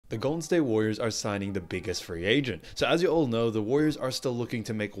The Golden State Warriors are signing the biggest free agent. So as you all know, the Warriors are still looking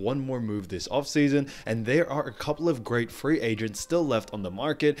to make one more move this offseason, and there are a couple of great free agents still left on the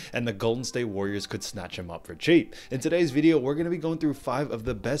market, and the Golden State Warriors could snatch them up for cheap. In today's video, we're going to be going through 5 of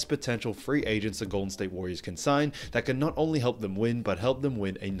the best potential free agents the Golden State Warriors can sign that can not only help them win, but help them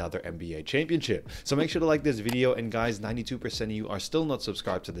win another NBA championship. So make sure to like this video, and guys, 92% of you are still not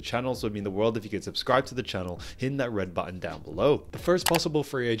subscribed to the channel, so it'd mean the world if you could subscribe to the channel, hitting that red button down below. The first possible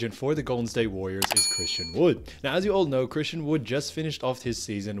free agent for the Golden State Warriors is Christian Wood. Now, as you all know, Christian Wood just finished off his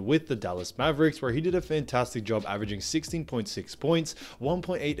season with the Dallas Mavericks, where he did a fantastic job averaging 16.6 points,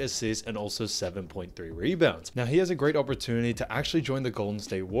 1.8 assists, and also 7.3 rebounds. Now, he has a great opportunity to actually join the Golden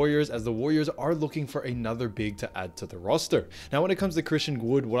State Warriors, as the Warriors are looking for another big to add to the roster. Now, when it comes to Christian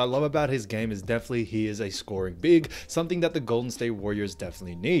Wood, what I love about his game is definitely he is a scoring big, something that the Golden State Warriors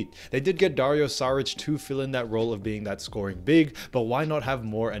definitely need. They did get Dario Saric to fill in that role of being that scoring big, but why not have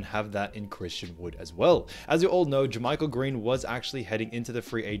more and have that in Christian Wood as well? As you all know, JaMychal Green was actually heading into the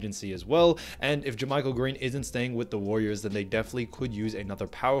free agency as well, and if JaMychal Green isn't staying with the Warriors, then they definitely could use another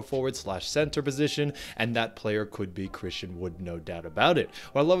power forward slash center position, and that player could be Christian Wood, no doubt about it.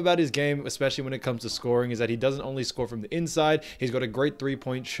 What I love about his game, especially when it comes to scoring, is that he doesn't only score from the inside, he's got a great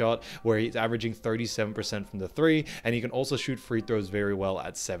three-point shot where he's averaging 37% from the three, and he can also shoot free throws very well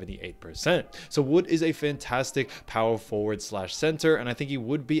at 78%. So Wood is a fantastic power forward slash center, and I think he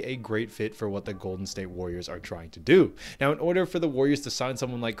would be a great fit for what the Golden State Warriors are trying to do. Now, in order for the Warriors to sign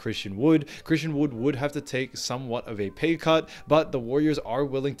someone like Christian Wood would have to take somewhat of a pay cut, but the Warriors are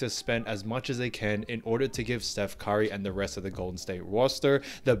willing to spend as much as they can in order to give Steph Curry and the rest of the Golden State roster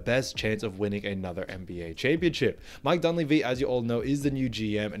the best chance of winning another NBA championship. Mike Dunleavy, as you all know, is the new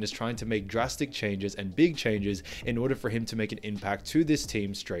GM and is trying to make drastic changes and big changes in order for him to make an impact to this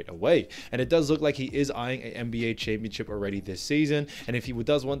team straight away. And it does look like he is eyeing an NBA championship already this season, and if he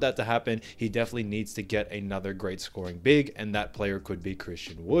does want that to happen, he definitely needs to get another great scoring big, and that player could be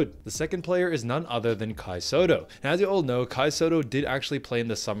Christian Wood. The second player is none other than Kai Sotto. Now, as you all know, Kai Sotto did actually play in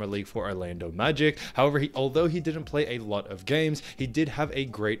the Summer League for Orlando Magic. However, although he didn't play a lot of games, he did have a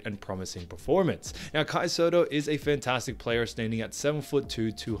great and promising performance. Now, Kai Sotto is a fantastic player, standing at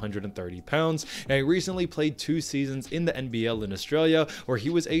 7'2", 230 pounds. Now, he recently played 2 seasons in the NBL in Australia, where he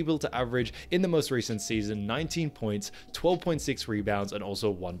was able to average, in the most recent season, 19 points, 12.6 rebounds, and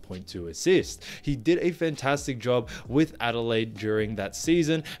also 1.2 assists. He did a fantastic job with Adelaide during that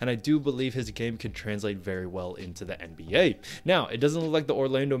season, and I do believe his game can translate very well into the NBA. Now, it doesn't look like the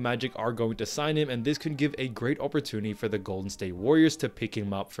Orlando Magic are going to sign him, and this could give a great opportunity for the Golden State Warriors to pick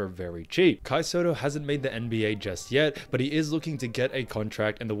him up for very cheap. Kai Sotto hasn't made the NBA just yet, but he is looking to get a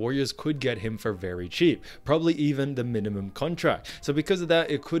contract, and the Warriors could get him for very cheap, probably even the minimum contract. So because of that,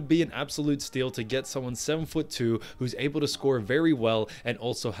 it could be an absolute steal to get someone 7'2" who's able to score very well and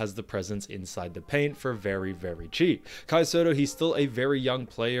also has the presence inside the paint for very, very cheap. Kai Sotto, he's still a very young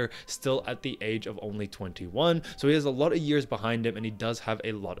player, still at the age of only 21, so he has a lot of years behind him, and he does have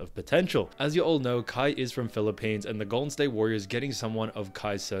a lot of potential. As you all know, Kai is from Philippines, and the Golden State Warriors getting someone of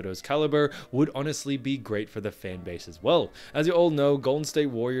Kai Sotto's caliber would honestly be great for the fan base as well. As you all know, Golden State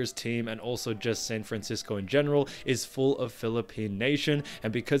Warriors team, and also just San Francisco in general, is full of Philippine nation,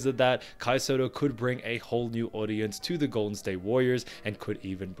 and because of that, Kai Sotto could bring a whole new audience to the Golden State Warriors and could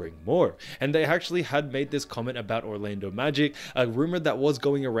even bring more. And they actually had made this comment about Orlando Magic. A rumor that was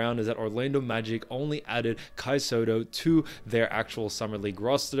going around is that Orlando Magic only added Kai Sotto to their actual Summer League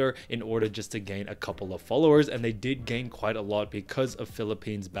roster in order just to gain a couple of followers, and they did gain quite a lot because of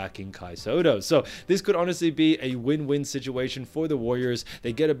Philippines backing Kai Sotto. So this could honestly be a win-win situation for the Warriors.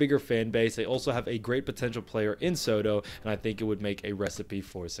 They get a bigger fan base, they also have a great potential player in Sotto, and I think it would make a recipe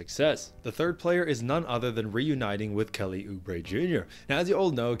for success. The third player is none other than reuniting with Kelly Oubre Jr. Now, as you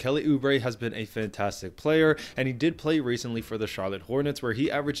all know, Kelly Oubre has been a fantastic player, and he did play recently for the Charlotte Hornets, where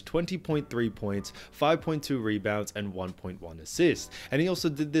he averaged 20.3 points, 5.2 rebounds, and 1.1 assists. And he also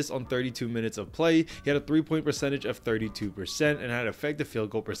did this on 32 minutes of play. He had a 3-point percentage of 32% and had an effective field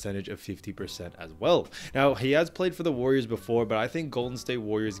goal percentage of 50% as well. Now, he has played for the Warriors before, but I think Golden State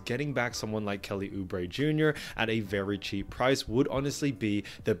Warriors getting back someone like Kelly Oubre Jr. at a very cheap price would honestly be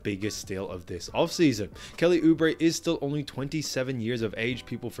the biggest steal of this offseason. Kelly Oubre is still only 27 years of age.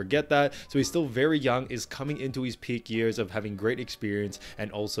 People forget that. So he's still very young, is coming into his peak years of having great experience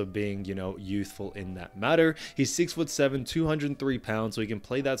and also being, you know, youthful in that matter. He's 6'7", 203 pounds, so he can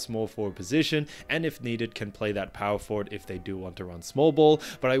play that small forward position, and if needed, can play that power forward if they do want to run small ball.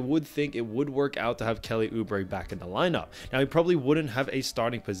 But I would think it would work out to have Kelly Oubre back in the lineup. Now, he probably wouldn't have a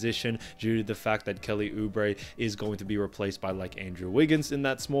starting position due to the fact that Kelly Oubre is going to be replaced by like Andrew Wiggins in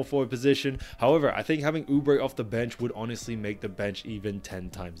that small forward position. However, I think having Oubre off the bench would honestly make the bench bench even 10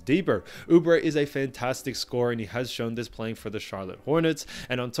 times deeper. Oubre is a fantastic scorer, and he has shown this playing for the Charlotte Hornets.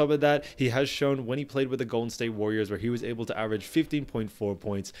 And on top of that, he has shown when he played with the Golden State Warriors, where he was able to average 15.4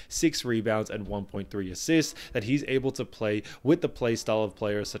 points, 6 rebounds, and 1.3 assists, that he's able to play with the play style of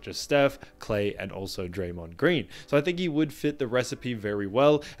players such as Steph, Clay, and also Draymond Green. So I think he would fit the recipe very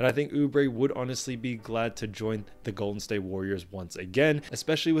well, and I think Oubre would honestly be glad to join the Golden State Warriors once again,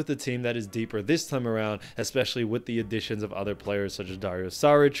 especially with the team that is deeper this time around, especially with the additions of other players such as Dario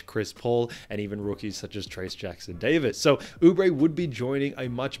Saric, Chris Paul, and even rookies such as Trace Jackson-Davis. So Oubre would be joining a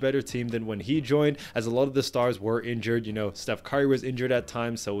much better team than when he joined, as a lot of the stars were injured. You know, Steph Curry was injured at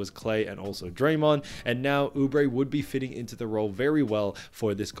times, so was Clay and also Draymond, and now Oubre would be fitting into the role very well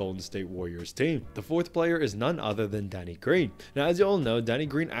for this Golden State Warriors team. The fourth player is none other than Danny Green. Now, as you all know, Danny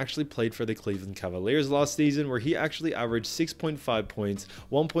Green actually played for the Cleveland Cavaliers last season, where he actually averaged 6.5 points,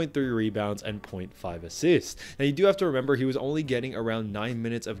 1.3 rebounds, and 0.5 assists. Now, you do have to remember he was only getting around 9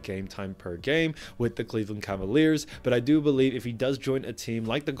 minutes of game time per game with the Cleveland Cavaliers, but I do believe if he does join a team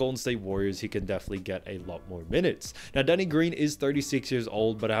like the Golden State Warriors, he can definitely get a lot more minutes. Now, Danny Green is 36 years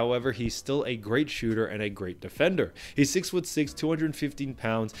old, but however, he's still a great shooter and a great defender. He's 6'6", 215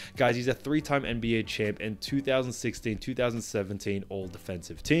 pounds. Guys, he's a 3-time NBA champ and 2016-2017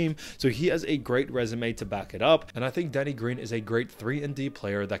 All-Defensive Team, so he has a great resume to back it up, and I think Danny Green is a great 3-and-D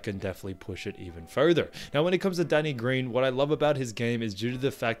player that can definitely push it even further. Now, when it comes to Danny Green, what I love about his game is due to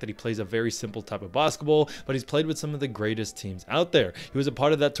the fact that he plays a very simple type of basketball, but he's played with some of the greatest teams out there. He was a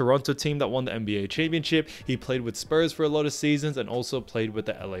part of that Toronto team that won the NBA championship. He played with Spurs for a lot of seasons and also played with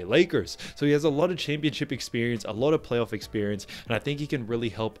the LA Lakers. So he has a lot of championship experience, a lot of playoff experience, and I think he can really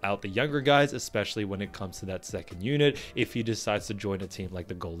help out the younger guys, especially when it comes to that second unit if he decides to join a team like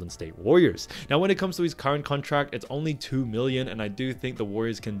the Golden State Warriors. Now, when it comes to his current contract, it's only $2 million, and I do think the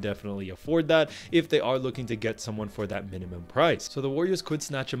Warriors can definitely afford that if they are looking to get someone for that minimum price. So the Warriors could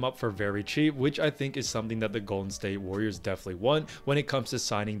snatch him up for very cheap, which I think is something that the Golden State Warriors definitely want when it comes to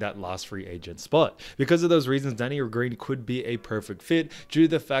signing that last free agent spot. Because of those reasons, Danny Green could be a perfect fit due to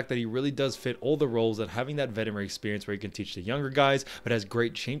the fact that he really does fit all the roles, and having that veteran experience where he can teach the younger guys, but has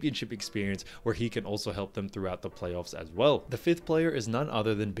great championship experience where he can also help them throughout the playoffs as well. The fifth player is none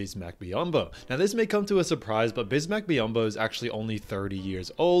other than Bismack Biyombo. Now, this may come to a surprise, but Bismack Biyombo is actually only 30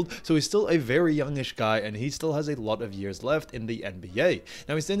 years old, so he's still a very youngish guy, and he still has a lot of years left in the NBA.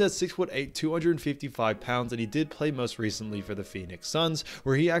 Now, he stands at 6'8", 255 pounds, and he did play most recently for the Phoenix Suns,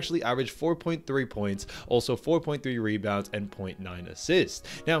 where he actually averaged 4.3 points, also 4.3 rebounds, and 0.9 assists.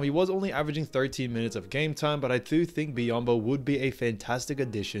 Now, he was only averaging 13 minutes of game time, but I do think Biyombo would be a fantastic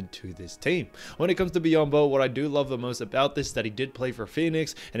addition to this team. When it comes to Biyombo, what I do love the most about this is that he did play for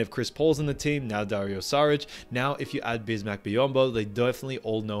Phoenix, and if Chris Paul's in the team, now Dario Saric, now if you add Bismack Biyombo, they definitely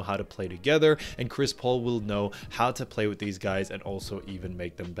all know how to play together, and Chris Paul will know how to play with these guys and also even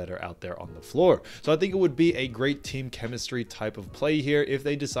make them better out there on the floor. So I think it would be a great team chemistry type of play here if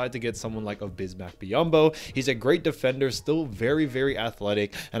they decide to get someone like Bismack Biyombo. He's a great defender, still very, very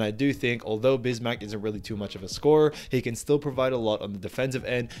athletic, and I do think although Bismack isn't really too much of a scorer, he can still provide a lot on the defensive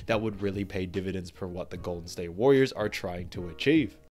end that would really pay dividends for what the Golden State Warriors are trying to achieve.